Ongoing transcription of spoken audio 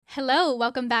Hello,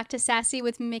 welcome back to Sassy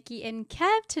with Miki and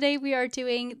Kev. Today we are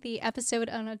doing the episode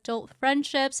on adult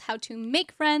friendships, how to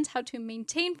make friends, how to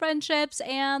maintain friendships,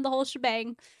 and the whole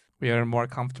shebang. We are more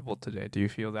comfortable today. Do you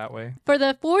feel that way? For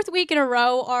the fourth week in a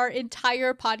row, our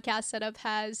entire podcast setup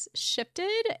has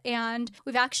shifted, and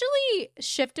we've actually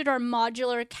shifted our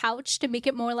modular couch to make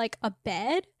it more like a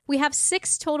bed. We have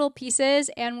 6 total pieces,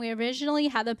 and we originally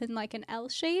had them in like an L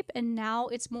shape, and now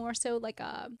it's more so like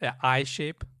a I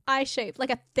shape. I shape,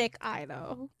 like a thick eye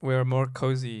though. We're more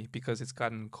cozy because it's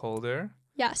gotten colder.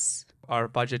 Yes. Our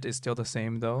budget is still the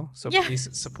same though. So please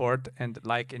support and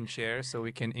like and share so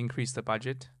we can increase the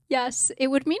budget. Yes, it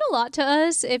would mean a lot to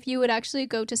us if you would actually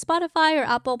go to Spotify or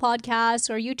Apple Podcasts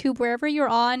or YouTube, wherever you're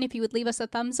on. If you would leave us a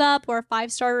thumbs up or a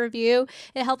 5-star review,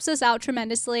 it helps us out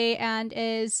tremendously and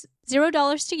is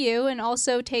 $0 to you and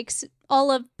also takes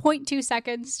all of 0.2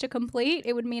 seconds to complete.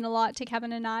 It would mean a lot to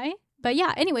Kevin and I. But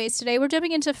yeah, anyways, today we're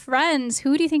jumping into friends.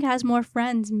 Who do you think has more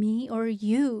friends, me or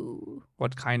you?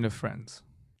 What kind of friends?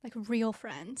 Like real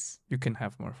friends. You can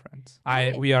have more friends.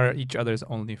 We are each other's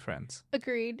only friends.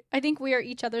 Agreed. I think we are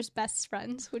each other's best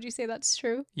friends. Would you say that's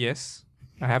true? Yes.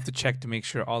 I have to check to make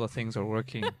sure all the things are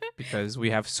working because we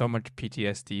have so much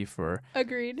PTSD for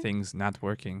things not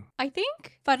working. I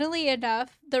think, funnily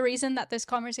enough, the reason that this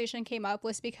conversation came up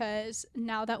was because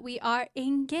now that we are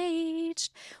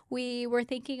engaged, we were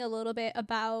thinking a little bit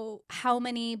about how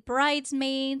many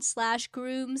bridesmaids /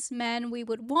 groomsmen we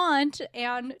would want.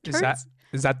 And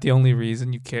is that the only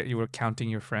reason you were counting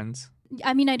your friends?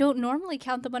 I mean, I don't normally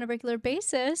count them on a regular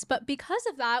basis, but because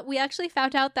of that, we actually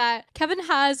found out that Kevin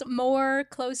has more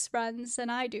close friends than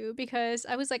I do because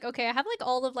I was like, okay, I have like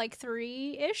all of like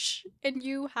 3-ish and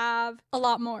you have a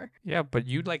lot more. Yeah, but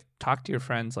you like talk to your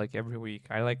friends like every week.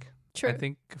 True. I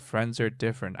think friends are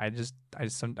different.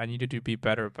 I needed to be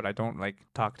better, but I don't like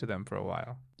talk to them for a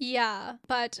while. Yeah,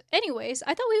 but anyways,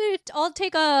 I thought we would all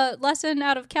take a lesson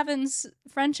out of Kevin's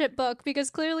friendship book because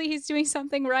clearly he's doing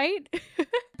something right.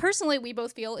 Personally, we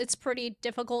both feel it's pretty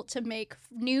difficult to make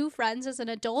new friends as an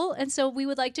adult, and so we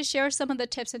would like to share some of the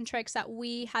tips and tricks that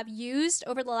we have used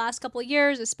over the last couple of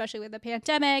years, especially with the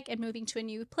pandemic and moving to a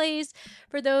new place.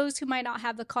 For those who might not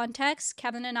have the context,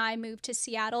 Kevin and I moved to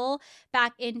Seattle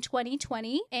back in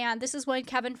 2020, and this is when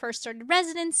Kevin first started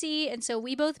residency, and so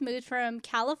we both moved from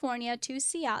California to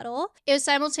Seattle. It was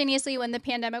simultaneously when the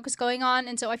pandemic was going on,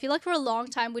 and so I feel like for a long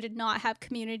time we did not have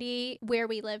community where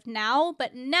we live now,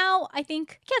 but now I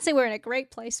think, I can't say we're in a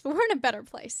great place, but we're in a better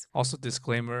place. Also,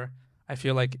 disclaimer, I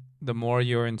feel like the more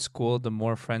you're in school, the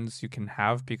more friends you can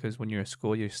have because when you're in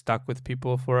school, you're stuck with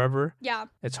people forever. Yeah.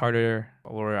 It's harder,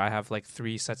 or I have like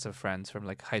 3 sets of friends from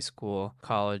like high school,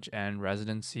 college, and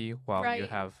residency, while you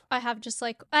have... I have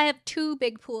 2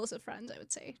 big pools of friends, I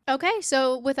would say. Okay,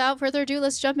 so without further ado,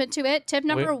 let's jump into it. Tip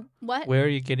number... What? Where are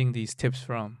you getting these tips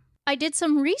from? I did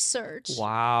some research.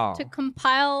 Wow. To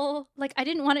compile, like, I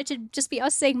didn't want it to just be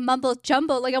us saying mumbo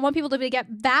jumbo. Like, I want people to get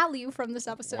value from this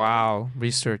episode. Wow.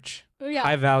 Research. Yeah.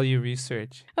 High value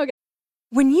research. Okay.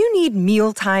 When you need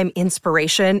mealtime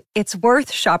inspiration, it's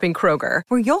worth shopping Kroger,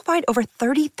 where you'll find over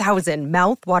 30,000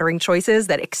 mouth-watering choices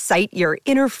that excite your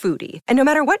inner foodie. And no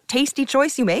matter what tasty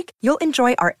choice you make, you'll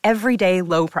enjoy our everyday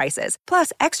low prices,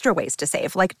 plus extra ways to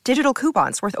save, like digital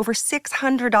coupons worth over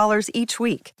 $600 each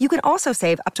week. You can also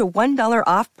save up to $1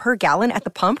 off per gallon at the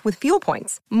pump with fuel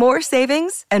points. More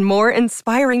savings and more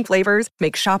inspiring flavors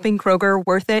make shopping Kroger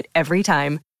worth it every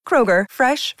time. Kroger,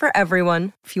 fresh for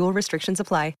everyone. Fuel restrictions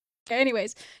apply.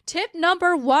 Anyways, tip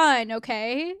number 1,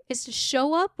 okay, is to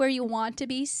show up where you want to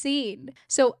be seen.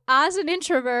 So as an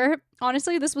introvert,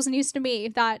 honestly, this was news to me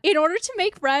that in order to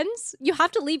make friends, you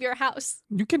have to leave your house.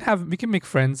 We can make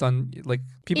friends on like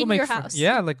people in make your house.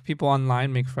 Yeah, like people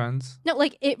online make friends. No,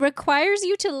 like it requires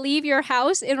you to leave your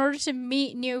house in order to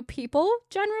meet new people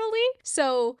generally.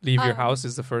 So leave your house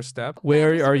is the first step.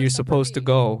 Where are you supposed to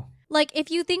go? Like,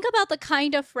 if you think about the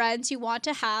kind of friends you want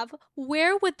to have,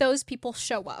 where would those people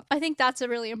show up? I think that's a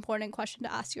really important question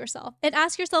to ask yourself. And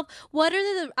ask yourself, what are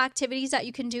the activities that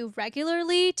you can do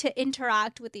regularly to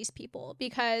interact with these people?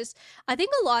 Because I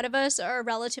think a lot of us are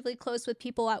relatively close with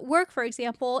people at work, for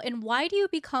example. And why do you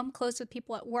become close with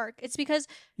people at work? It's because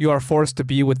you are forced to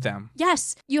be with them.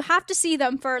 Yes, you have to see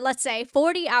them for, let's say,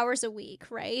 40 hours a week,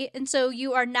 right? And so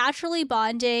you are naturally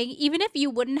bonding. Even if you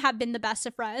wouldn't have been the best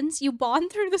of friends, you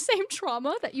bond through the same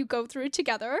trauma that you go through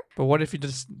together. But what if you're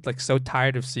just like so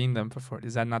tired of seeing them before?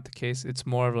 Is that not the case? It's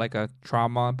more of like a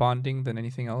trauma bonding than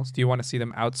anything else. Do you want to see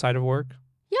them outside of work?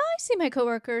 Yeah, I see my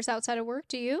coworkers outside of work.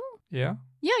 Do you? Yeah.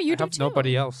 Yeah, you do have too.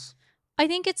 Nobody else. I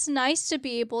think it's nice to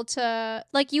be able to,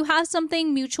 like, you have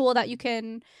something mutual that you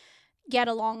can get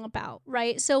along about,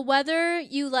 right? So whether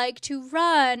you like to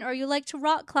run or you like to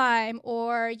rock climb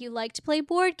or you like to play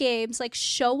board games, like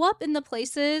show up in the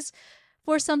places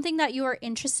for something that you are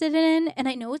interested in. And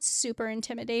I know it's super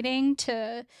intimidating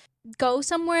to go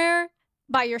somewhere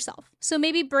by yourself. So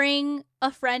maybe bring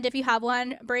a friend if you have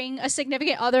one, bring a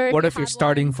significant other. What if you're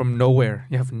starting from nowhere?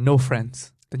 You have no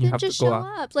friends. Then you have to go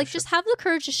out. Up. Like, just have the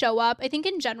courage to show up. I think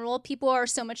in general, people are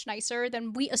so much nicer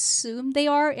than we assume they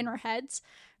are in our heads,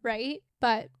 right?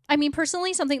 But I mean,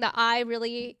 personally, something that I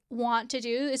really want to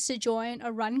do is to join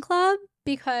a run club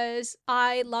because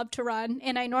I love to run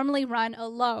and I normally run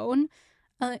alone,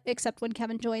 except when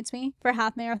Kevin joins me for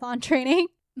half marathon training.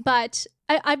 But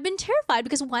I've been terrified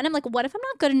because one, I'm like, what if I'm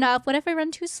not good enough? What if I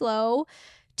run too slow?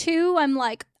 Two, I'm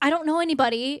like, I don't know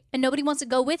anybody and nobody wants to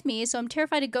go with me. So I'm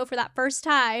terrified to go for that first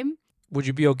time. Would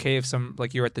you be okay if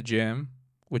you're at the gym,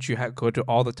 which you go to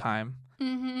all the time?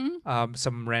 Mm-hmm.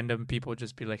 Some random people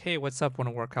just be like, hey, what's up? Want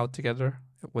to work out together?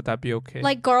 Would that be okay?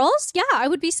 Like girls? Yeah, I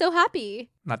would be so happy.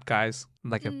 Not guys,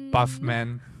 like a buff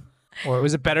man. Or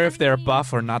was it better if they're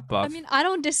buff or not buff? I mean, I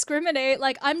don't discriminate.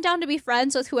 Like, I'm down to be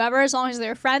friends with whoever as long as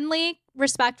they're friendly,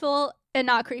 respectful, and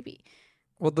not creepy.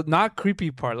 Well, the not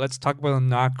creepy part. Let's talk about the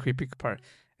not creepy part.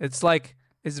 It's like,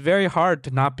 it's very hard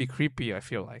to not be creepy, I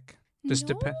feel like. Just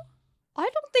depend. I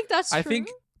don't think that's true. I think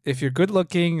if you're good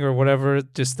looking or whatever,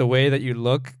 just the way that you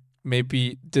look,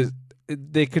 maybe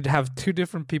they could have two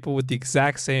different people with the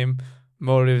exact same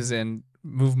motives and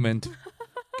movement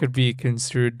could be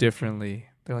construed differently.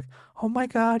 They're like, oh my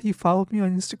God, he followed me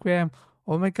on Instagram.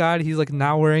 Oh my God, he's like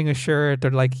not wearing a shirt,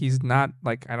 or like he's not,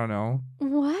 like, I don't know.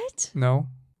 What? No?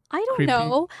 I don't Creepy.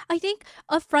 know. I think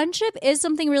a friendship is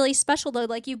something really special, though.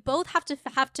 Like, you both have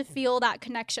to feel that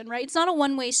connection, right? It's not a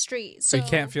one-way street. So you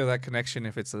can't feel that connection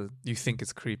if you think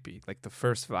it's creepy. Like, the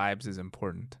first vibes is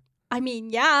important. I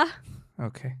mean, yeah.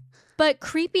 Okay. But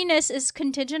creepiness is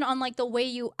contingent on, like, the way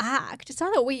you act. It's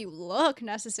not the way you look,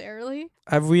 necessarily.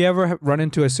 Have we ever run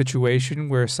into a situation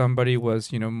where somebody was,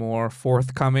 more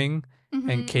forthcoming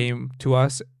and came to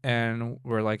us and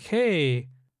were like, hey,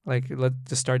 like, let's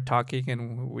just start talking,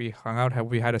 and we hung out? Have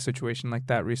we had a situation like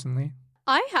that recently?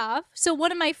 I have. So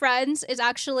one of my friends is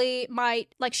actually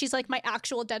she's like my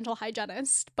actual dental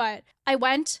hygienist, but I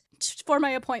went for my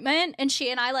appointment and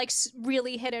she and I like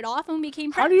really hit it off and we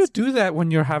became friends. How do you do that when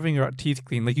you're having your teeth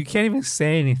cleaned? Like, you can't even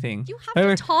say anything. You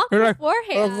have to talk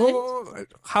beforehand.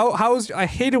 I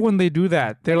hate it when they do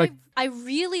that. They're like, I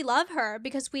really love her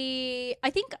because I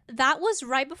think that was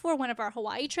right before one of our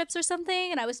Hawaii trips or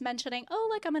something. And I was mentioning,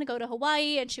 I'm going to go to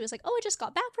Hawaii. And she was like, I just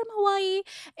got back from Hawaii.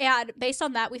 And based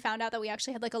on that, we found out that we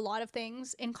actually had like a lot of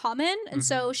things in common. And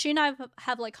so she and I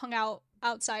have like hung out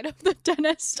outside of the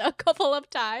dentist a couple of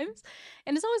times.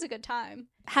 And it's always a good time.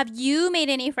 Have you made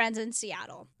any friends in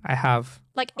Seattle? I have.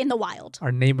 Like in the wild?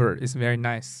 Our neighbor is very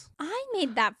nice. I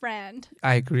made that friend.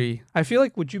 I agree. I feel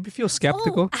like, would you feel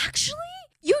skeptical? Oh, actually?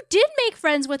 You did make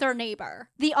friends with our neighbor.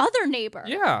 The other neighbor.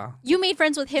 Yeah. You made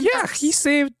friends with him first. He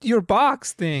saved your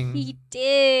box thing. He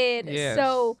did. Yes.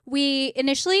 So we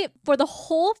initially, for the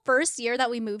whole first year that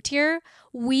we moved here,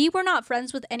 we were not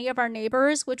friends with any of our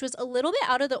neighbors, which was a little bit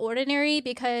out of the ordinary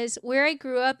because where I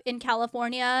grew up in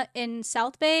California in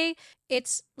South Bay,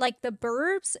 it's like the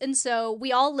burbs. And so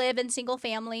we all live in single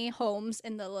family homes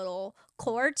in the little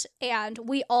court, and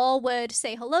we all would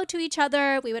say hello to each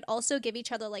other. We would also give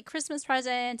each other like Christmas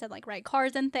presents and like write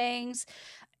cards and things.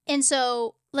 And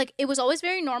so like it was always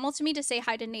very normal to me to say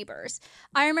hi to neighbors.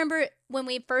 I remember when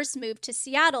we first moved to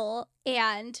Seattle,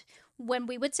 and when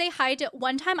we would say hi to,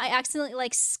 one time I accidentally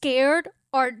like scared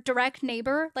our direct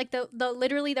neighbor, like the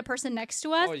literally the person next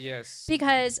to us. Oh, yes.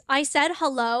 Because I said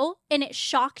hello and it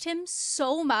shocked him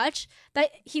so much that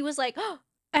he was like, oh,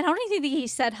 and I don't even think he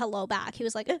said hello back. He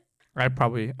was like, I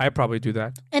probably do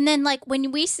that. And then like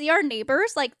when we see our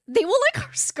neighbors, like they will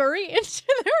like scurry into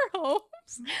their homes.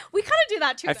 We kind of do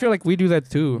that too. I feel like we do that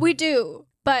too. We do.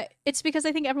 But it's because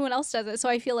I think everyone else does it. So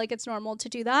I feel like it's normal to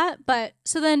do that. But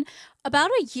so then about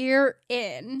a year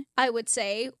in, I would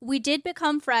say, we did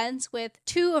become friends with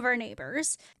two of our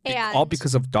neighbors. And all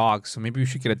because of dogs. So maybe we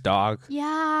should get a dog.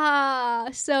 Yeah.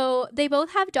 So they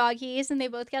both have doggies and they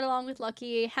both get along with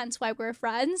Lucky, hence why we're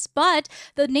friends. But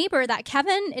the neighbor that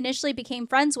Kevin initially became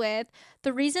friends with,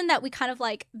 the reason that we kind of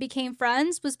like became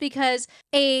friends was because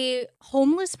a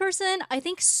homeless person, I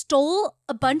think, stole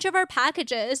a bunch of our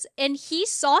packages and he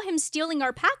saw him stealing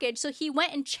our package. So he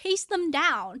went and chased them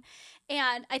down.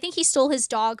 And I think he stole his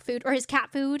dog food or his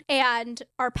cat food and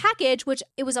our package, which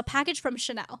it was a package from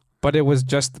Chanel. But it was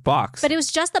just the box. But it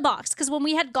was just the box because when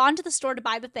we had gone to the store to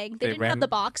buy the thing, they didn't have the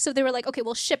box. So they were like, okay,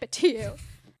 we'll ship it to you.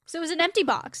 So it was an empty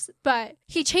box, but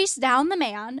he chased down the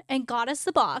man and got us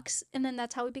the box, and then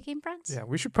that's how we became friends. Yeah,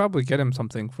 we should probably get him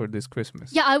something for this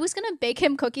Christmas. Yeah, I was gonna bake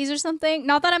him cookies or something.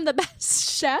 Not that I'm the best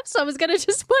chef, so I was gonna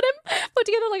just put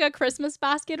together like a Christmas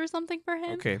basket or something for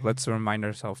him. Okay, let's remind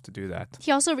ourselves to do that.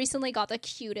 He also recently got the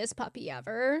cutest puppy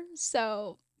ever,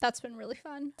 so that's been really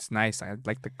fun. It's nice. I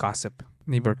like the gossip,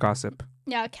 neighbor gossip.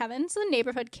 Yeah, Kevin's the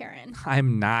neighborhood Karen.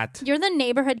 I'm not. You're the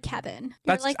neighborhood Kevin.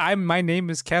 My name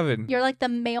is Kevin. You're like the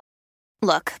male.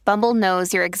 Look, Bumble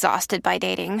knows you're exhausted by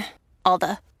dating. All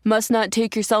the must not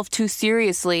take yourself too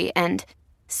seriously and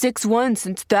 6'1"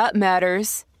 since that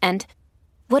matters. And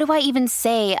what do I even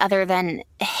say other than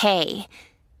hey?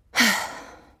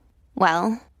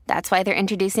 Well, that's why they're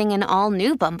introducing an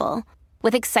all-new Bumble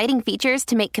with exciting features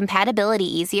to make compatibility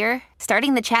easier,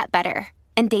 starting the chat better,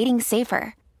 and dating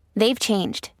safer. They've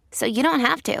changed, so you don't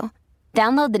have to.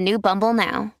 Download the new Bumble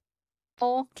now.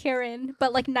 Karen,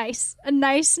 but like nice. A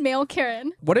nice male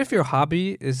Karen. What if your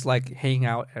hobby is like hanging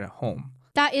out at home?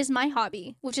 That is my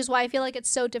hobby, which is why I feel like it's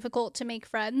so difficult to make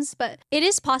friends. But it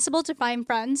is possible to find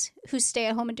friends who stay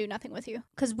at home and do nothing with you.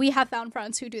 Because we have found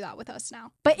friends who do that with us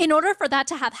now. But in order for that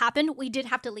to have happened, we did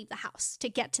have to leave the house to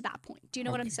get to that point. Do you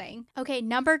know what I'm saying? Okay,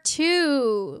 number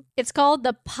 2. It's called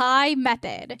the PIE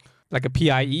method. Like a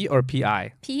PIE or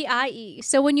PI? PIE.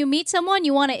 So when you meet someone,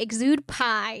 you want to exude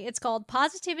pie. It's called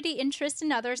positivity, interest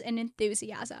in others, and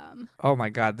enthusiasm. Oh my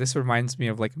God, this reminds me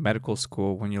of like medical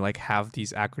school when you like have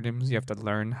these acronyms. You have to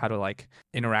learn how to like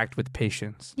interact with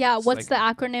patients. Yeah, It's what's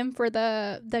like, the acronym for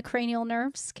the cranial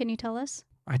nerves? Can you tell us?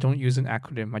 I don't use an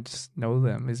acronym. I just know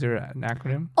them. Is there an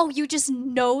acronym? Oh, you just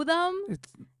know them?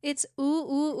 It's ooh,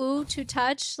 ooh, ooh to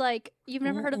touch. Like, you've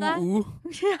never heard of that? Ooh.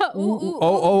 Yeah, ooh, ooh, ooh.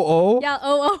 Oh. Yeah,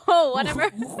 oh,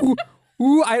 whatever.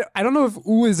 Ooh, I don't know if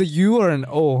ooh is a U or an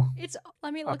O.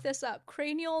 Let me look this up.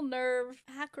 Cranial nerve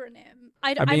acronym.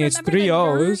 I mean, it's remember 3 the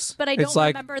O's. nerves, but I It's don't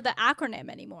like- remember the acronym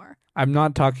anymore. I'm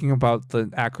not talking about the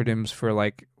acronyms for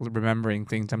like remembering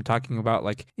things. I'm talking about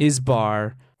like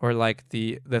ISBAR or like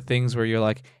the things where you're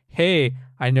like, hey,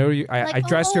 I know you. I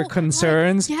address your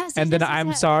concerns, yes, and then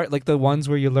I'm sorry. Like the ones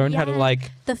where you learn how to like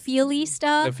the feely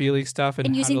stuff, the feely stuff, and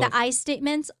how using to, the I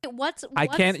statements. I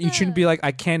can't. You shouldn't be like,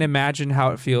 I can't imagine how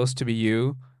it feels to be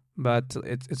you. But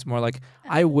it's more like,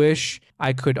 I wish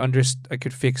I could I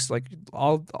could fix like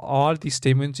all of these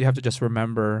statements. You have to just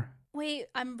remember. Wait,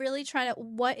 I'm really trying to.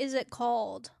 What is it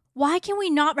called? Why can we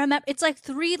not remember? It's like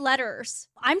 3 letters.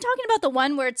 I'm talking about the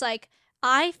one where it's like,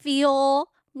 I feel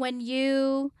when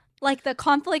you, like the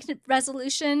conflict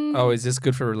resolution. Oh, is this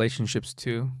good for relationships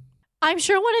too? I'm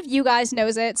sure one of you guys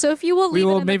knows it. So if you will leave it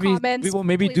in the comments. We will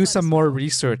maybe please do let some us more know.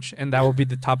 research, and that will be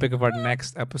the topic of our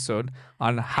next episode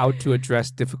on how to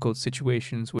address difficult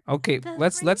situations. Okay,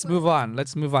 let's move on.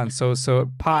 Let's move on. So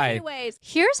pie. Anyways,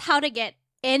 here's how to get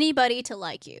anybody to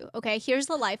like you. Okay, here's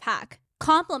the life hack.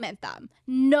 Compliment them.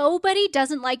 Nobody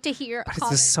doesn't like to hear a But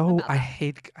comment it's just so about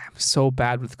them. I'm so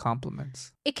bad with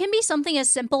compliments. It can be something as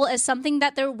simple as something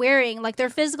that they're wearing, like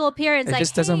their physical appearance. It like,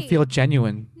 just doesn't hey, feel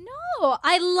genuine. No,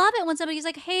 I love it when somebody's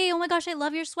like, hey, oh my gosh, I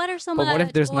love your sweater so much. But what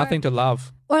if there's Or- nothing to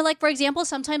love? Or like, for example,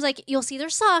 sometimes like you'll see their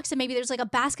socks and maybe there's like a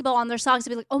basketball on their socks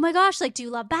and be like, oh my gosh, like, do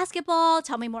you love basketball?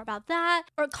 Tell me more about that.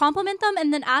 Or compliment them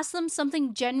and then ask them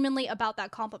something genuinely about that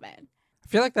compliment. I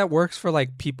feel like that works for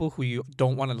like people who you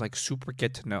don't want to like super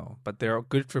get to know, but they're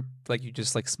good for like you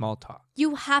just like small talk.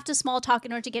 You have to small talk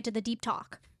in order to get to the deep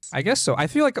talk. I guess so. I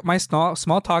feel like my small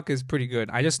talk is pretty good.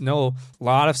 I just know a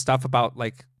lot of stuff about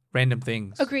like random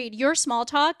things. Agreed. Your small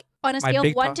talk on a My scale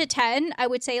big of 1 talk- to 10, I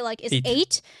would say like is 8.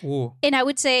 8. Ooh. And I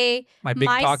would say My big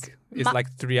my talk is my-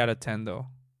 like 3 out of 10 though.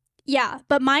 yeah,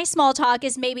 but my small talk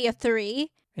is maybe a 3.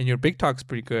 And your big talk's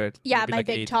pretty good. Yeah, Maybe my like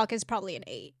big 8. talk is probably an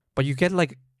 8. But you get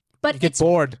like But you get it's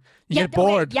bored. You get okay,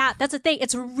 bored. yeah, that's the thing.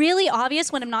 It's really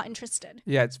obvious when I'm not interested.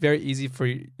 Yeah, it's very easy for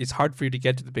you. It's hard for you to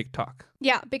get to the big talk.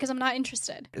 Yeah, because I'm not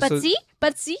interested. So-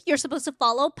 But see, you're supposed to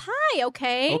follow pie,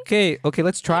 okay? Okay,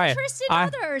 let's try Interest it. in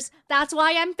others. That's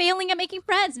why I'm failing at making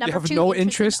friends. Number have 2, no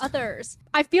interest in interest? others.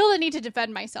 I feel the need to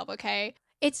defend myself, okay?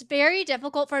 It's very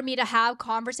difficult for me to have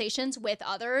conversations with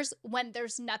others when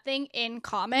there's nothing in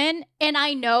common. And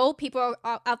I know people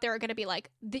out there are going to be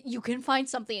like, you can find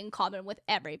something in common with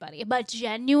everybody. But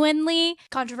genuinely,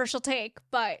 controversial take,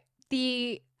 but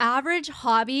the average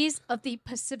hobbies of the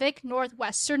Pacific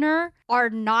Northwesterner are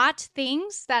not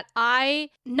things that I,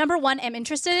 number 1, am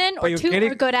interested in, But or you're 2,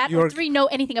 getting- are good at, or you're- 3, know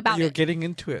anything about You're it. getting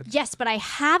into it. Yes, but I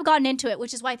have gotten into it,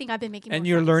 which is why I think I've been making And more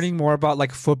you're friends. learning more about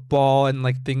like football and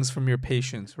like things from your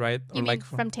patients, right? You or mean like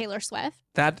from Taylor Swift?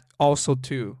 that also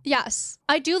too. Yes.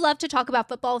 I do love to talk about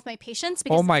football with my patients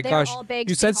because Oh my they're gosh. all big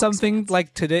You said Seahawks something fans.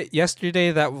 like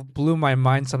yesterday that blew my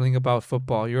mind, something about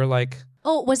football. You're like,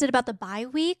 Oh, was it about the bye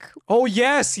week? Oh,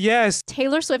 yes.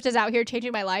 Taylor Swift is out here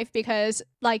changing my life because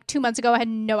like 2 months ago I had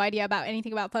no idea about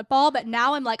anything about football, but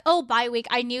now I'm like, oh, bye week.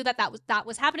 I knew that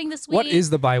was happening this week. What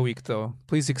is the bye week though?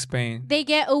 Please explain. They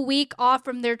get a week off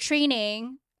from their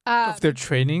training. Of their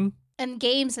training? And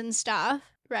games and stuff,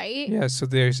 right? Yeah, so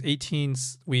there's 18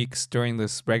 weeks during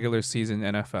this regular season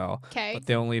NFL. Okay. But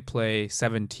they only play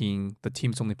 17, the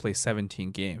teams only play 17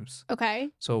 games. Okay.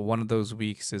 So one of those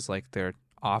weeks is like their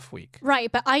off week.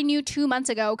 Right, but I knew 2 months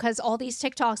ago because all these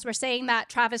TikToks were saying that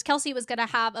Travis Kelce was going to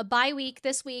have a bye week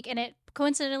this week, and it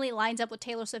coincidentally lines up with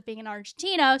Taylor Swift being in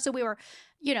Argentina. So we were,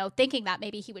 thinking that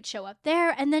maybe he would show up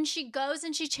there. And then she goes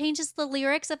and she changes the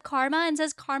lyrics of Karma and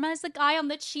says Karma is the guy on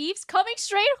the Chiefs coming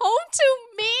straight home to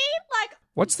me. Like,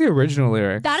 what's the original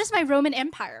lyric? that is my Roman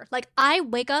Empire. Like, I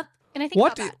wake up and I think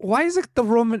about that. Why is it the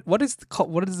Roman? What is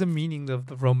the meaning of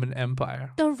the Roman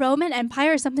Empire? The Roman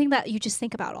Empire is something that you just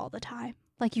think about all the time.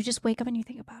 Like, you just wake up and you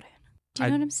think about it. Do you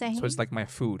know what I'm saying? So it's like my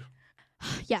food.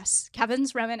 Yes,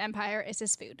 Kevin's Roman Empire is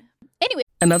his food. Anyway.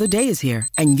 Another day is here,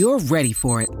 and you're ready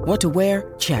for it. What to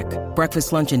wear? Check.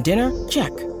 Breakfast, lunch, and dinner?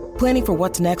 Check. Planning for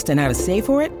what's next and how to save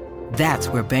for it? That's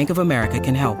where Bank of America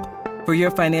can help. For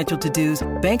your financial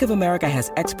to-dos, Bank of America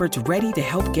has experts ready to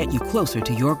help get you closer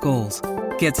to your goals.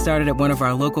 Get started at one of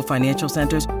our local financial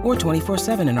centers or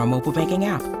 24/7 in our mobile banking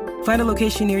app. Find a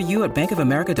location near you at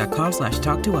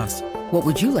bankofamerica.com/talktous. What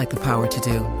would you like the power to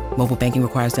do? Mobile banking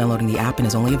requires downloading the app and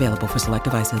is only available for select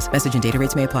devices. Message and data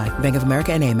rates may apply. Bank of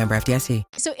America N.A., member FDIC.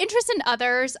 So interest in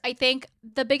others, I think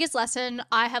the biggest lesson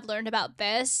I have learned about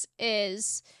this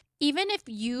is even if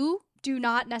you do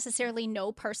not necessarily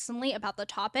know personally about the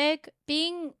topic,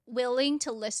 being willing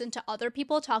to listen to other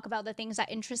people talk about the things that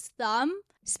interest them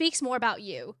speaks more about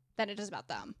you than it does about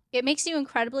them. It makes you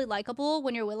incredibly likable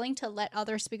when you're willing to let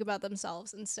others speak about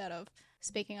themselves instead of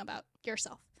speaking about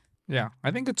yourself. Yeah,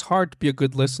 I think it's hard to be a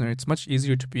good listener. It's much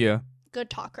easier to be a good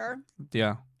talker.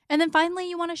 Yeah. And then finally,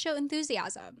 you want to show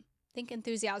enthusiasm. I think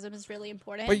enthusiasm is really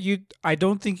important. But I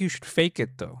don't think you should fake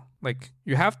it though. Like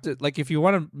you have to, like if you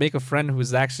want to make a friend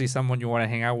who's actually someone you want to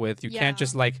hang out with, you can't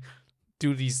just like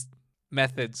do these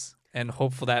methods and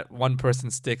hope for that one person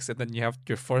sticks, and then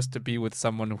you're forced to be with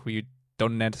someone who you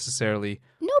don't necessarily.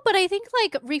 No, but I think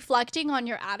like reflecting on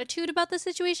your attitude about the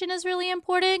situation is really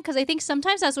important, because I think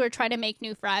sometimes as we're trying to make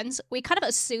new friends, we kind of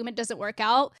assume it doesn't work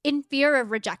out in fear of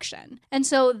rejection. And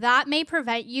so that may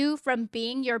prevent you from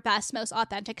being your best, most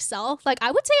authentic self. Like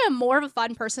I would say I'm more of a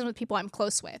fun person with people I'm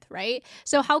close with, right?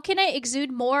 So how can I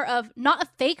exude more of not a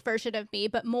fake version of me,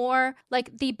 but more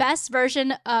like the best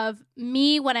version of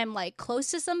me when I'm like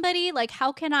close to somebody? Like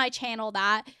how can I channel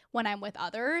that when I'm with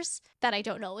others that I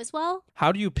don't know as well?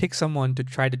 How do you pick someone to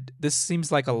try to... This seems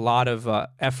like a lot of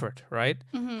effort, right?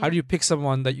 Mm-hmm. How do you pick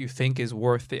someone that you think is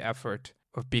worth the effort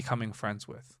of becoming friends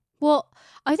with? Well,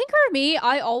 I think for me,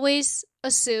 I always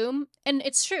assume, and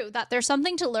it's true, that there's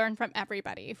something to learn from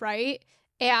everybody, right?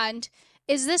 And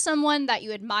is this someone that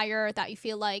you admire, that you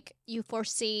feel like you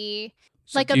foresee,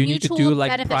 so like do a you mutual need to do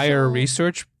like beneficial... prior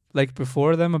research like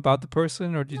before them about the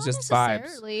person, or do you Not just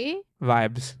necessarily.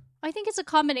 Vibes? I think it's a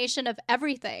combination of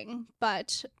everything,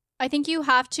 but I think you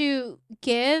have to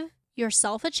give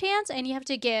yourself a chance and you have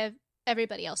to give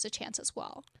everybody else a chance as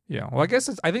well. Yeah, well,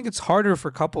 I think it's harder for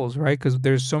couples, right? Because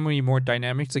there's so many more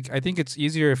dynamics. Like I think it's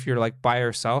easier if you're like by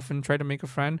yourself and try to make a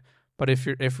friend, but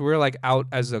if we're like out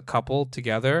as a couple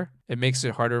together, it makes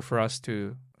it harder for us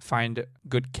to find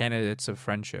good candidates of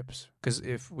friendships. Because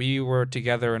if we were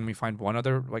together and we find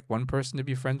one person to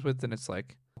be friends with, then it's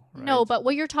like... Right. No, but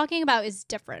what you're talking about is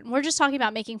different. We're just talking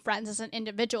about making friends as an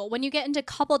individual. When you get into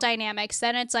couple dynamics,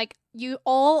 then it's like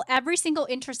every single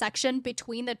intersection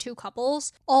between the two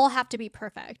couples all have to be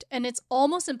perfect. And it's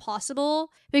almost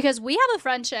impossible because we have a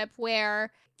friendship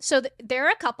where, they're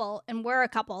a couple and we're a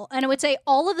couple. And I would say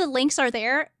all of the links are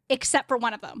there except for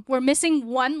one of them. We're missing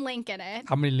one link in it.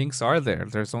 How many links are there?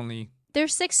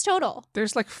 There's 6 total.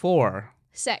 There's like 4.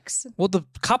 6. Well, the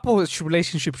couple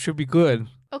relationship should be good.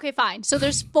 Okay, fine. So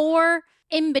there's 4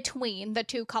 in between the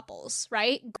two couples,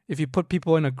 right? If you put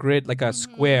people in a grid, like a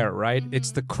square, right? Mm-hmm.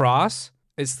 It's the cross,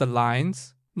 it's the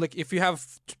lines. Like if you have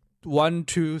 1,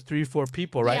 2, 3, 4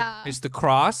 people, right? Yeah. It's the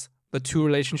cross, the 2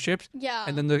 relationships,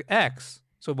 and then the X.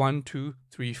 So 1, 2,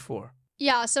 3, 4.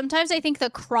 Yeah, sometimes I think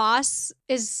the cross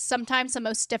is sometimes the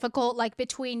most difficult, like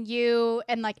between you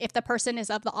and like if the person is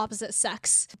of the opposite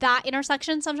sex. That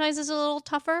intersection sometimes is a little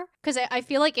tougher because I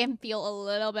feel like it can feel a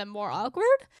little bit more awkward.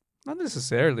 Not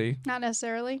necessarily. Not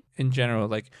necessarily. In general,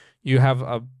 like you have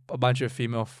a bunch of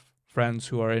female friends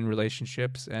who are in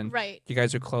relationships and Right. you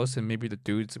guys are close, and maybe the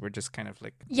dudes were just kind of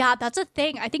like. Yeah, that's a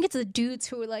thing. I think it's the dudes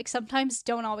who like sometimes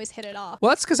don't always hit it off. Well,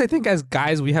 that's because I think as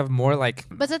guys we have more like.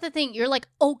 But that's the thing. You're like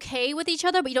okay with each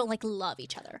other, but you don't like love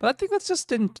each other. But I think that's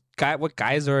just in what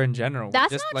guys are in general. We're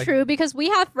That's just, not like, true because we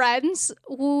have friends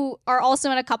who are also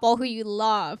in a couple who you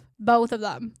love, both of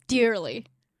them, dearly.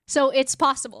 So it's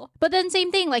possible. But then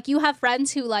same thing, like you have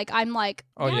friends who like I'm like,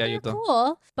 Oh, yeah, they're you don't.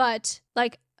 cool. But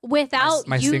like without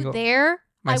My you single- there,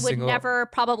 my I would single- never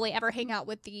probably ever hang out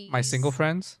with these. My single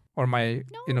friends or my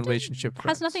No, in it a relationship has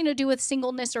friends? nothing to do with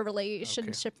singleness or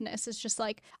relationshipness. It's just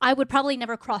like I would probably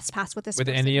never cross paths with this With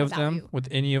person any of without them? you. With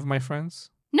any of my friends?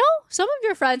 No, some of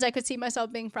your friends I could see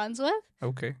myself being friends with.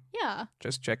 Okay, Yeah.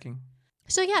 just checking.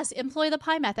 So yes, employ the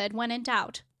pie method when in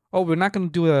doubt. Oh, we're not going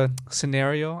to do a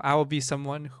scenario. I will be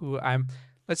someone who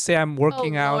let's say I'm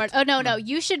working out. Lord. Oh no,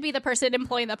 you should be the person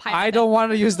employing the pie I method. don't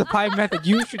want to use the pie method.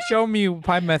 You should show me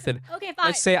pie method. Okay, fine.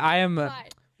 Let's say I am. Fine.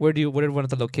 What do you want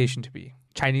the location to be?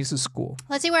 Chinese school.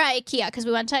 Let's say we're at IKEA because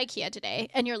we went to IKEA today,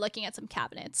 and you're looking at some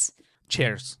cabinets.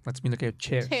 Chairs. Let's me look at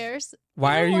chairs. Chairs.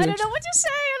 Why are you? I don't know what to say.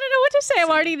 I don't know what to say. I'm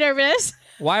already nervous.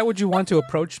 Why would you want to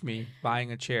approach me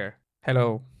buying a chair?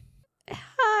 Hello.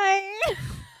 Hi.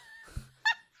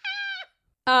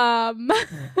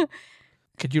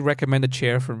 Could you recommend a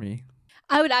chair for me?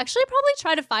 I would actually probably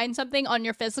try to find something on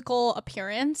your physical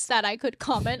appearance that I could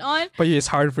comment on. But it's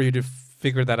hard for you to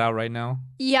figure that out right now.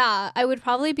 Yeah, I would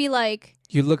probably be like,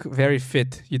 You look very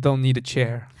fit. You don't need a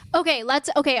chair. okay,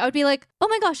 I would be like, oh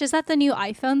my gosh, is that the new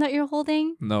iPhone that you're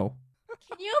holding? No.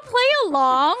 Can you play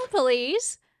along,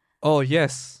 please? Oh,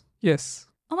 yes. Yes.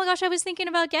 Oh my gosh, I was thinking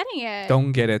about getting it.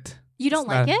 Don't get it. You don't It's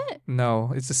like not- it?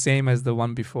 No, it's the same as the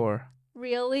one before.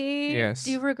 Really? Yes.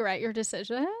 Do you regret your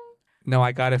decision? No,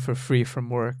 I got it for free from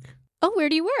work. Oh, where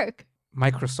do you work?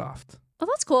 Microsoft. Oh,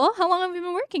 that's cool. How long have you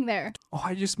been working there? Oh,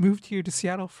 I just moved here to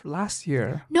Seattle for last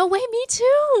year. No way, me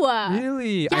too.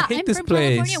 Really? Yeah, I hate I'm this from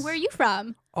place. California. Where are you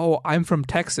from? Oh, I'm from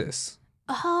Texas.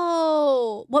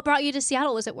 Oh, what brought you to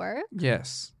Seattle? Was it work?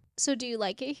 Yes. So do you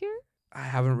like it here? I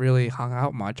haven't really hung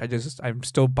out much. I'm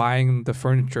still buying the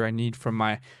furniture I need for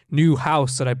my new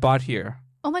house that I bought here.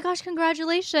 Oh my gosh,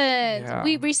 congratulations. Yeah.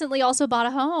 We recently also bought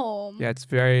a home. Yeah,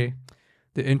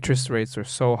 the interest rates are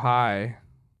so high.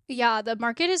 Yeah, the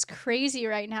market is crazy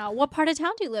right now. What part of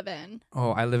town do you live in?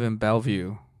 Oh, I live in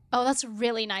Bellevue. Oh, that's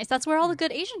really nice. That's where all the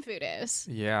good Asian food is.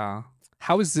 Yeah.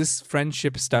 How is this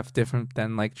friendship stuff different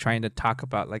than like trying to talk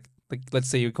about like let's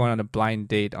say you're going on a blind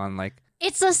date on like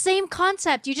It's the same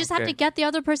concept. You just have Okay. to get the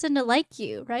other person to like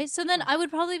you, right? So then I would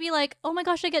probably be like, oh my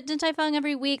gosh, I get Din Tai Fung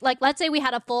every week. Like, let's say we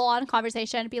had a full-on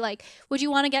conversation and be like, would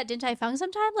you want to get Din Tai Fung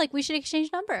sometime? Like, we should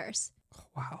exchange numbers.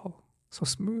 wow, so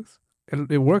smooth.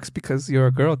 It works because you're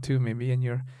a girl too, maybe, and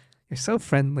you're so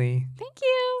friendly. Thank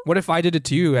you. What if I did it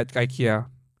to you at IKEA?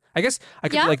 I guess I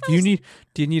could Yeah, like. if I was-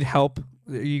 Do you need help?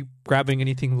 Are you grabbing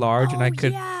anything large? And Oh,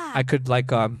 I could like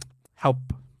help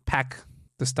pack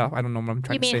the stuff. I don't know what I'm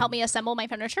trying You to mean say. help me assemble my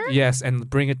furniture? Yes, and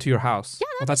bring it to your house. Yeah,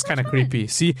 well, that'd be that's so kind of fun. creepy.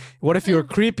 See, what if you were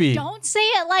creepy? Don't say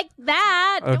it like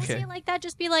that. Don't say Okay. it like that.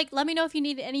 Just be like, let me know if you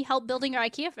need any help building your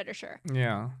IKEA furniture.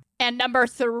 Yeah. And number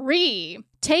 3,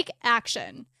 take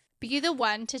action. Be the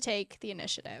one to take the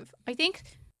initiative. I think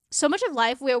so much of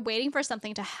life we're waiting for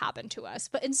something to happen to us,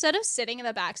 but instead of sitting in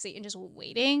the backseat and just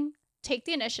waiting, take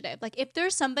the initiative. Like if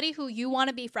there's somebody who you want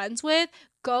to be friends with,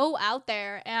 go out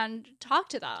there and talk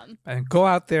to them. And go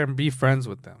out there and be friends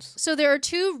with them. So there are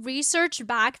 2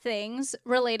 research-backed things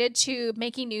related to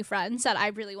making new friends that I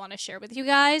really want to share with you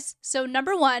guys. So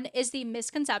number 1 is the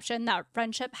misconception that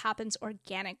friendship happens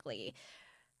organically.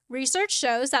 Research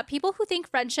shows that people who think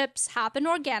friendships happen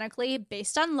organically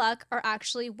based on luck are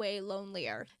actually way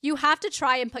lonelier. You have to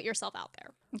try and put yourself out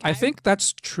there. I okay? think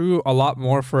that's true a lot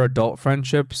more for adult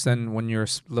friendships than when you're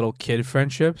little kid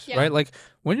friendships, Yeah. right? Like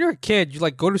when you're a kid, you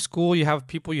like go to school, you have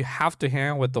people you have to hang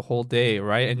out with the whole day,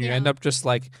 right? And you Yeah. end up just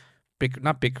like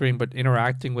not bickering, but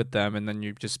interacting with them, and then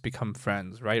you just become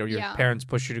friends, right? Or your Yeah. parents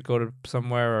push you to go to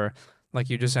somewhere, or like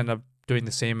you just end up doing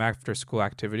the same after school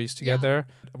activities together.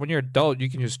 When you're adult, you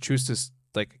can just choose to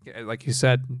like you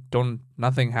said,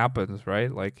 nothing happens,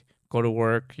 right? Like go to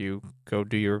work, you go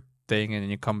do your thing, and then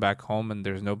you come back home, and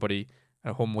there's nobody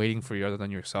at home waiting for you other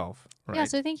than yourself, right? Yeah,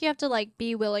 so I think you have to like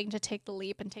be willing to take the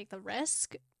leap and take the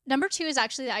risk. Number 2 is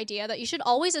actually the idea that you should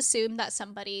always assume that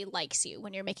somebody likes you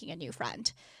when you're making a new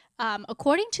friend.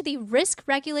 According to the risk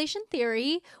regulation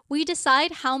theory, we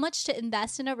decide how much to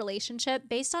invest in a relationship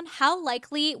based on how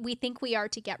likely we think we are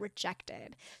to get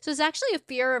rejected. So it's actually a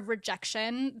fear of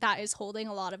rejection that is holding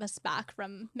a lot of us back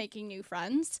from making new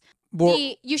friends. Well,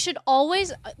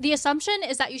 The assumption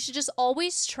is that you should just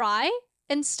always try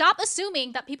And stop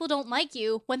assuming that people don't like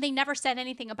you when they never said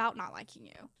anything about not liking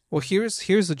you. Well,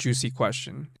 here's a juicy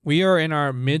question. We are in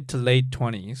our mid to late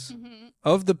 20s.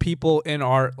 Of the people in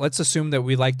our, let's assume that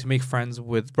we like to make friends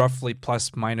with roughly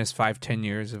plus minus 5-10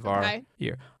 years of our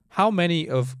year. How many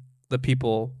of the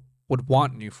people would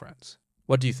want new friends?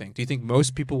 What do you think? Do you think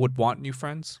most people would want new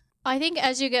friends? I think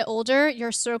as you get older,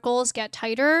 your circles get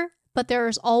tighter, but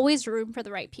there's always room for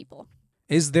the right people.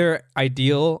 Is there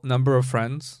ideal number of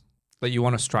friends that you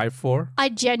want to strive for? I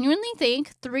genuinely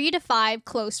think 3 to 5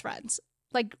 close friends.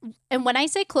 Like, and when I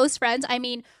say close friends, I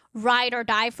mean ride or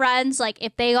die friends. Like,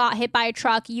 if they got hit by a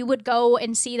truck, you would go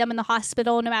and see them in the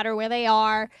hospital no matter where they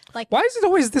are. Like, why is it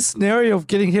always this scenario of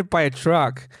getting hit by a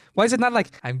truck? Why is it not like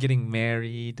I'm getting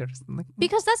married or something?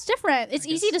 Because that's different. It's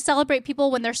easy to celebrate people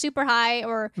when they're super high,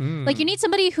 or like you need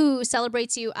somebody who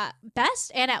celebrates you at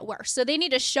best and at worst. So they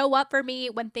need to show up for me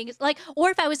when things like, or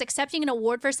if I was accepting an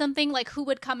award for something, like who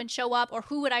would come and show up, or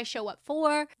who would I show up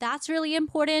for? That's really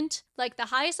important. Like the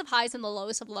highest of highs and the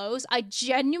lowest of lows. I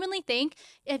genuinely think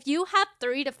if you have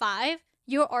 3 to 5,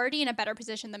 you're already in a better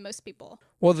position than most people.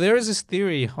 Well, there is this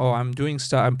theory. I'm pulling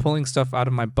stuff out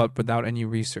of my butt without any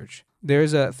research.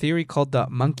 There's a theory called the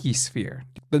monkey sphere.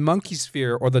 The monkey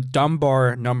sphere, or the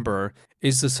Dunbar number,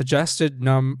 is the suggested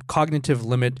cognitive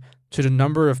limit to the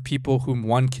number of people whom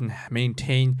one can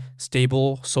maintain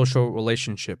stable social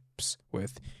relationships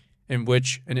with, in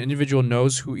which an individual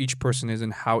knows who each person is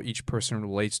and how each person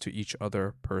relates to each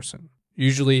other person.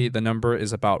 Usually the number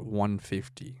is about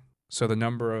 150. So the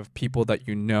number of people that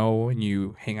you know and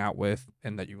you hang out with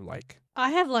and that you like.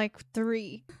 I have like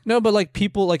 3. No, but like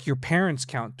people, like your parents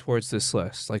count towards this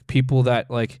list. Like people that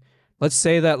like, let's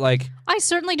say that like. I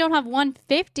certainly don't have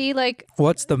 150. Like.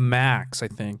 What's the max, I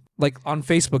think? Like on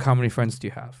Facebook, how many friends do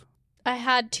you have? I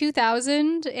had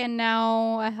 2,000 and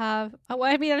now I have,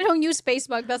 I mean, I don't use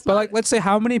Facebook. That's but not. Like, let's say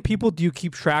how many people do you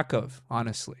keep track of,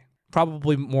 honestly?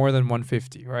 Probably more than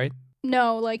 150, right?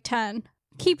 No, like 10.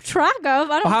 Keep track of?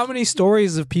 I don't. Well, how many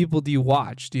stories of people do you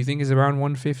watch? Do you think it's around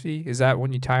 150? Is that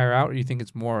when you tire out, or do you think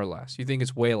it's more or less? You think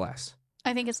it's way less?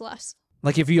 I think it's less.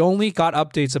 Like if you only got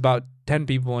updates about 10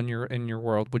 people in your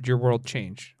world, would your world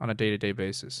change on a day-to-day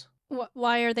basis?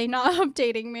 Why are they not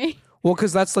updating me? Well,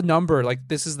 because that's the number. Like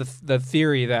this is the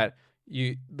theory that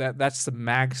that's the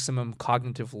maximum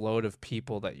cognitive load of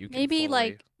people that you can maybe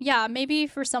fully... like maybe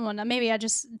for someone, maybe I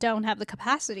just don't have the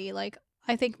capacity. Like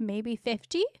I think maybe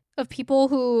 50 of people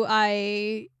who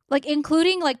I like,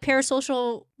 including like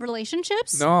parasocial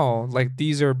relationships. No, like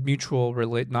these are mutual,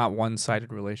 not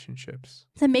one-sided relationships.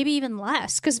 Then maybe even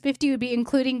less, because 50 would be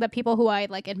including the people who I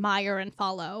like admire and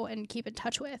follow and keep in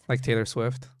touch with. Like Taylor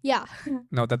Swift? Yeah.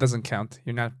 No, that doesn't count.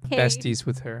 You're not besties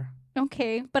with her.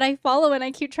 Okay, but I follow and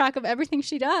I keep track of everything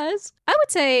she does. I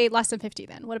would say less than 50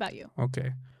 then. What about you?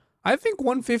 Okay. I think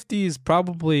 150 is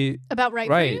probably about right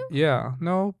for you? Yeah.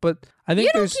 No, but I think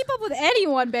you don't keep up with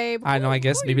anyone, babe. I know. I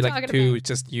guess maybe like 2. It's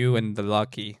just you and the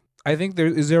lucky. I think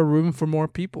is there room for more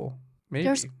people? Maybe.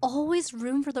 There's always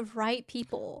room for the right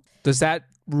people. Does that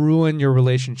ruin your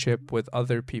relationship with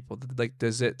other people? Like,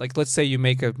 does it, like, let's say you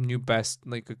make a new best,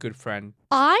 like a good friend.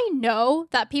 I know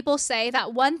that people say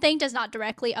that one thing does not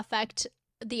directly affect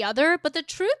the other, but the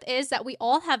truth is that we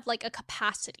all have like a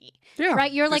capacity. Yeah.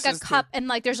 Right? You're like a cup and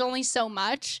like there's only so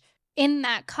much in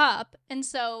that cup. And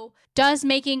so does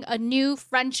making a new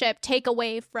friendship take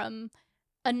away from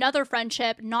another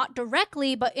friendship? Not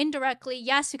directly, but indirectly,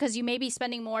 yes, because you may be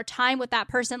spending more time with that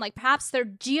person. Like perhaps they're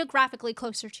geographically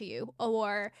closer to you,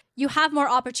 or you have more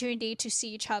opportunity to see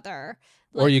each other.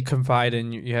 Or you confide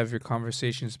and you have your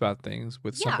conversations about things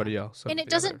with somebody else. And it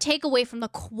doesn't take away from the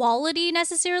quality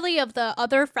necessarily of the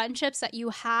other friendships that you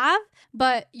have,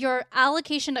 but your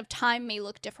allocation of time may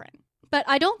look different. But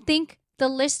I don't think the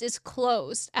list is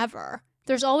closed ever.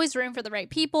 There's always room for the right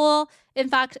people. In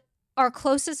fact, our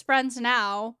closest friends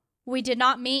now, we did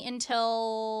not meet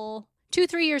until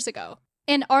 2-3 years ago.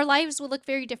 And our lives would look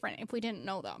very different if we didn't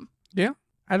know them. Yeah.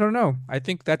 I don't know. I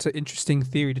think that's an interesting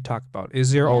theory to talk about.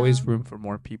 Is there always room for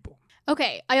more people?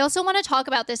 Okay, I also want to talk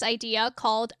about this idea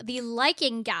called the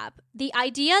liking gap. The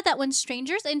idea that when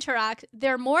strangers interact,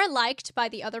 they're more liked by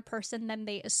the other person than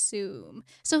they assume.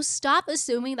 So stop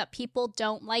assuming that people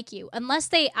don't like you unless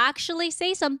they actually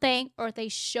say something or they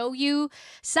show you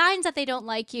signs that they don't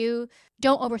like you.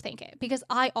 Don't overthink it, because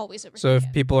I always overthink it. So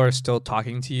if people are still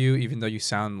talking to you, even though you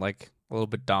sound like a little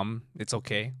bit dumb, it's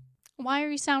okay? Why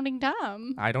are you sounding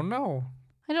dumb? I don't know.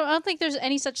 I don't think there's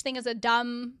any such thing as a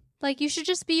dumb... Like, you should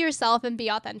just be yourself and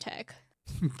be authentic.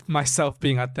 Myself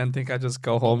being authentic, I just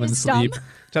go home and sleep.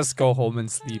 Just go home and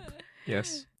sleep.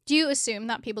 Yes. Do you assume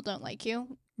that people don't like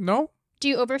you? No. Do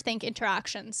you overthink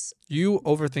interactions? You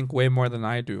overthink way more than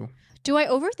I do. Do I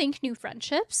overthink new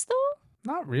friendships though?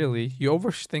 Not really. You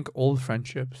overthink old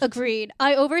friendships. Agreed.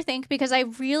 I overthink because I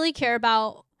really care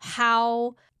about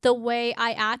how the way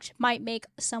I act might make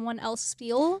someone else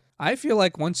feel. I feel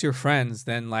like once you're friends,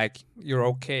 then like you're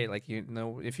okay. Like, you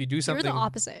know, if you do something. You're the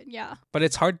opposite, yeah. But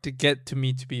it's hard to get to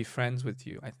me to be friends with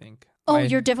you, I think. Oh,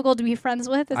 you're difficult to be friends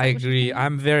with? I agree.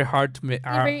 I'm very hard to make.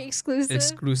 You're very exclusive.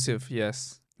 Exclusive,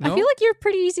 yes. No? I feel like you're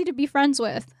pretty easy to be friends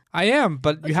with. I am,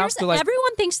 but you have to like...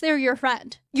 Everyone thinks they're your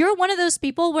friend. You're one of those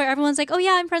people where everyone's like, oh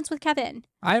yeah, I'm friends with Kevin.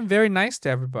 I am very nice to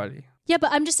everybody. Yeah,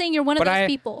 but I'm just saying you're one of those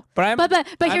people. But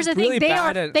here's the thing: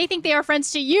 they think they are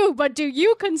friends to you, but do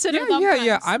you consider them friends?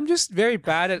 Yeah. I'm just very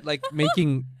bad at like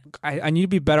making. I need to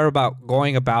be better about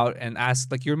going about and ask.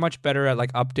 Like, you're much better at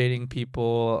like updating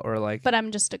people or like. But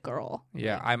I'm just a girl.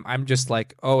 Yeah, I'm just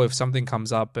like, oh, if something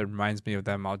comes up and reminds me of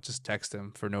them, I'll just text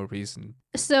them for no reason.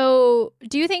 So,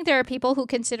 do you think there are people who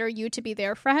consider you to be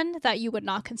their friend that you would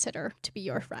not consider to be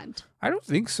your friend? I don't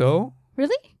think so.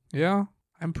 Really? Yeah,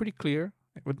 I'm pretty clear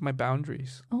with my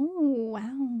boundaries. Oh,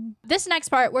 wow. This next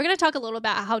part, we're going to talk a little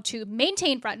about how to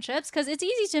maintain friendships, because it's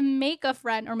easy to make a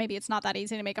friend, or maybe it's not that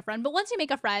easy to make a friend, but once you make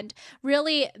a friend,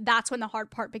 really that's when the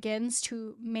hard part begins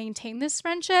to maintain this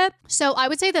friendship. So I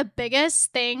would say the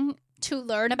biggest thing to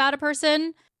learn about a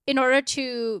person in order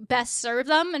to best serve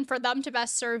them and for them to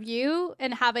best serve you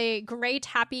and have a great,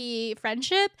 happy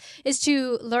friendship is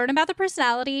to learn about their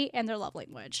personality and their love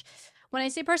language. When I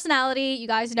say personality, you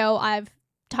guys know I've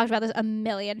talked about this a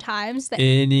million times.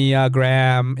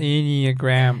 Enneagram.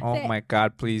 Oh my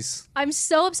God, please. I'm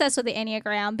so obsessed with the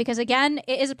Enneagram because, again,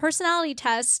 it is a personality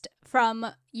test from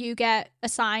you get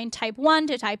assigned type 1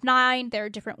 to type 9. There are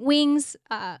different wings.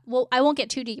 Well, I won't get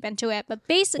too deep into it, but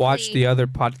basically... Watch the other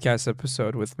podcast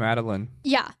episode with Madeline.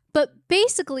 Yeah. But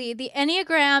basically, the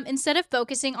Enneagram, instead of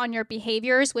focusing on your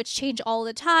behaviors, which change all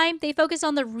the time, they focus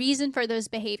on the reason for those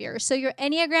behaviors. So your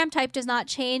Enneagram type does not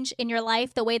change in your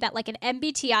life the way that like an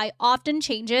MBTI often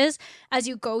changes as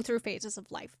you go through phases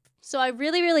of life. So I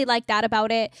really, really like that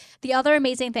about it. The other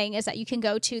amazing thing is that you can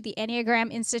go to the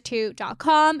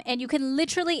EnneagramInstitute.com and you can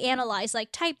literally analyze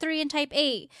like type 3 and type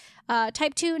 8,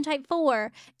 type 2 and type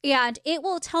 4, and it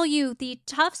will tell you the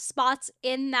tough spots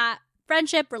in that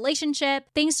friendship, relationship,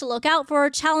 things to look out for,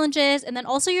 challenges, and then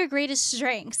also your greatest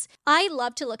strengths. I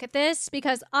love to look at this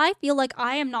because I feel like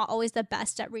I am not always the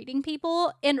best at reading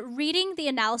people, and reading the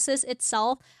analysis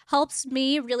itself helps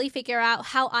me really figure out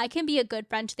how I can be a good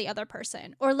friend to the other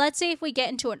person. Or let's say if we get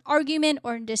into an argument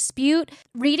or a dispute,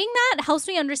 reading that helps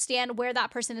me understand where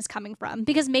that person is coming from,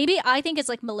 because maybe I think it's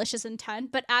like malicious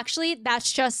intent, but actually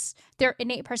that's just their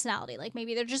innate personality. Like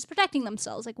maybe they're just protecting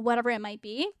themselves, like whatever it might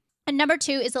be. And number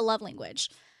 2 is the love language.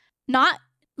 Not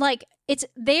like it's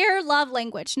their love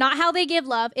language, not how they give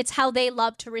love. It's how they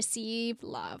love to receive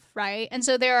love, right? And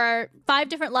so there are 5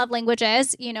 different love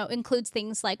languages, includes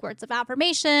things like words of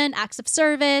affirmation, acts of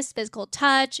service, physical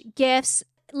touch, gifts.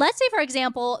 Let's say, for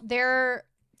example, their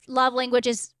love language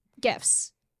is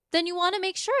gifts. Then you want to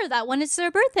make sure that when it's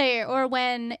their birthday or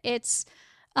when it's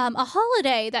a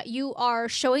holiday that you are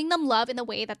showing them love in the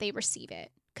way that they receive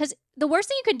it. Because the worst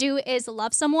thing you could do is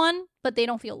love someone, but they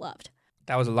don't feel loved.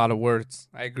 That was a lot of words.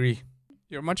 I agree.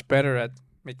 You're much better at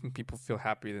making people feel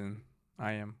happy than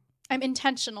I am. I'm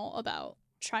intentional about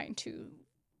trying to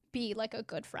be like a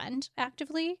good friend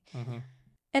actively. Mm-hmm.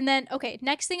 And then, okay,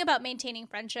 next thing about maintaining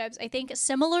friendships, I think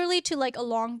similarly to like a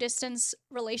long distance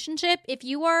relationship, if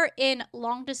you are in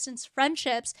long distance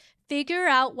friendships, figure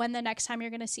out when the next time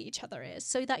you're going to see each other is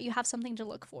so that you have something to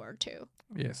look forward to.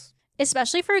 Yes.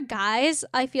 Especially for guys,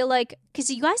 I feel like,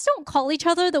 because you guys don't call each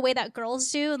other the way that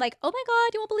girls do. Like, oh my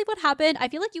God, you won't believe what happened. I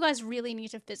feel like you guys really need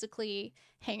to physically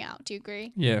hang out. Do you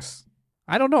agree? Yes.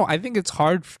 I don't know. I think it's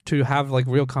hard to have like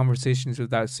real conversations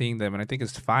without seeing them. And I think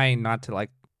it's fine not to like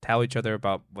tell each other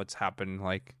about what's happened.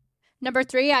 Like, Number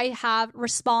 3, I have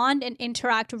respond and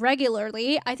interact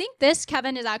regularly. I think this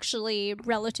Kevin is actually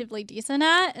relatively decent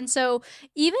at. And so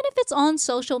even if it's on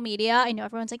social media, I know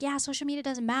everyone's like, yeah, social media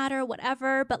doesn't matter,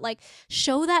 whatever. But like,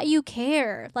 show that you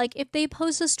care. Like if they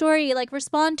post a story, like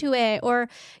respond to it or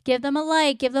give them a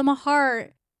like, give them a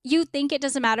heart. You think it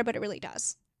doesn't matter, but it really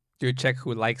does. Do you check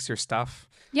who likes your stuff?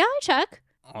 Yeah, I check.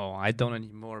 Oh, I don't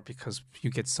anymore because you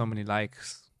get so many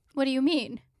likes. What do you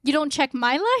mean? You don't check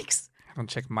my likes? I don't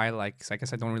check my likes. I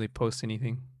guess I don't really post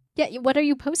anything. Yeah, what are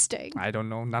you posting? I don't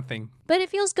know, nothing. But it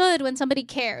feels good when somebody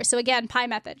cares. So again, pie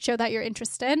method, show that you're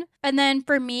interested. And then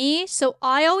for me, so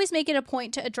I always make it a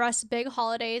point to address big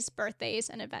holidays, birthdays,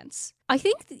 and events. I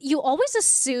think you always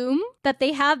assume that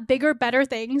they have bigger, better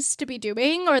things to be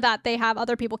doing or that they have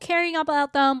other people caring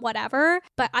about them, whatever.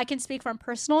 But I can speak from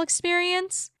personal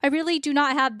experience. I really do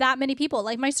not have that many people.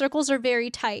 Like, my circles are very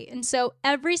tight. And so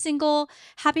every single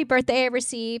happy birthday I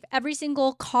receive, every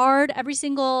single card, every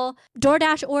single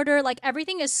DoorDash order, like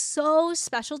everything is so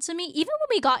special to me. Even when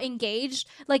we got engaged,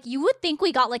 like you would think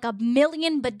we got like a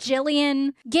million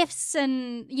bajillion gifts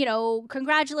and, you know,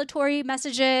 congratulatory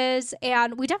messages.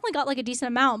 And we definitely got like a decent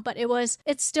amount, but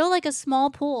it's still like a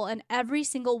small pool and every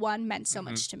single one meant so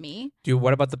much to me. Dude,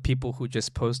 what about the people who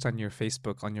just post on your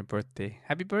Facebook on your birthday?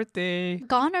 Happy birthday.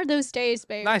 Gone are those days,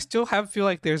 babe. No, I still feel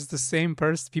like there's the same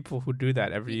people who do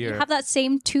that every year. You have that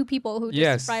same two people who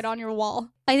just write on your wall.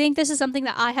 I think this is something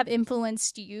that I have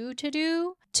influenced you to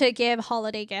do, to give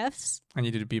holiday gifts. I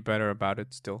need to be better about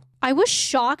it still. I was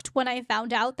shocked when I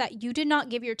found out that you did not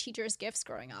give your teachers gifts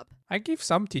growing up. I gave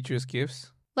some teachers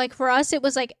gifts. Like for us, it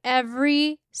was like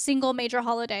every single major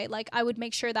holiday. Like I would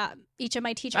make sure that each of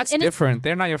my teachers. That's different.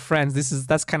 They're not your friends.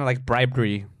 That's kind of like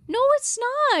bribery. No, it's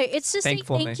not. It's just saying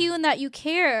thank you and that you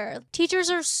care. Teachers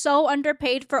are so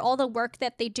underpaid for all the work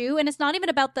that they do. And it's not even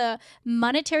about the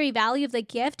monetary value of the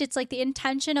gift. It's like the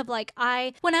intention of like,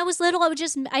 when I was little, I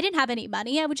didn't have any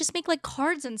money. I would just make like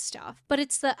cards and stuff. But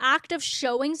it's the act of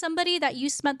showing somebody that you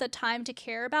spent the time to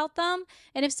care about them.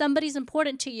 And if somebody's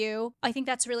important to you, I think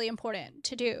that's really important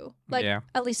to do. Like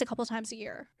at least a couple times a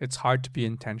year. It's hard to be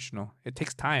intentional. It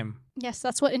takes time. Yes,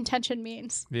 that's what intention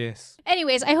means. Yes.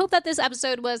 Anyways, I hope that this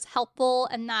episode was helpful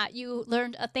and that you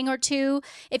learned a thing or two.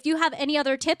 If you have any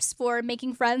other tips for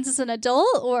making friends as an adult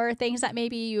or things that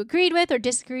maybe you agreed with or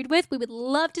disagreed with, we would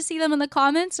love to see them in the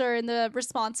comments or in the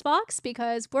response box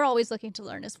because we're always looking to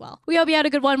learn as well. We hope you had a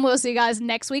good one. We'll see you guys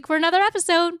next week for another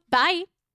episode. Bye.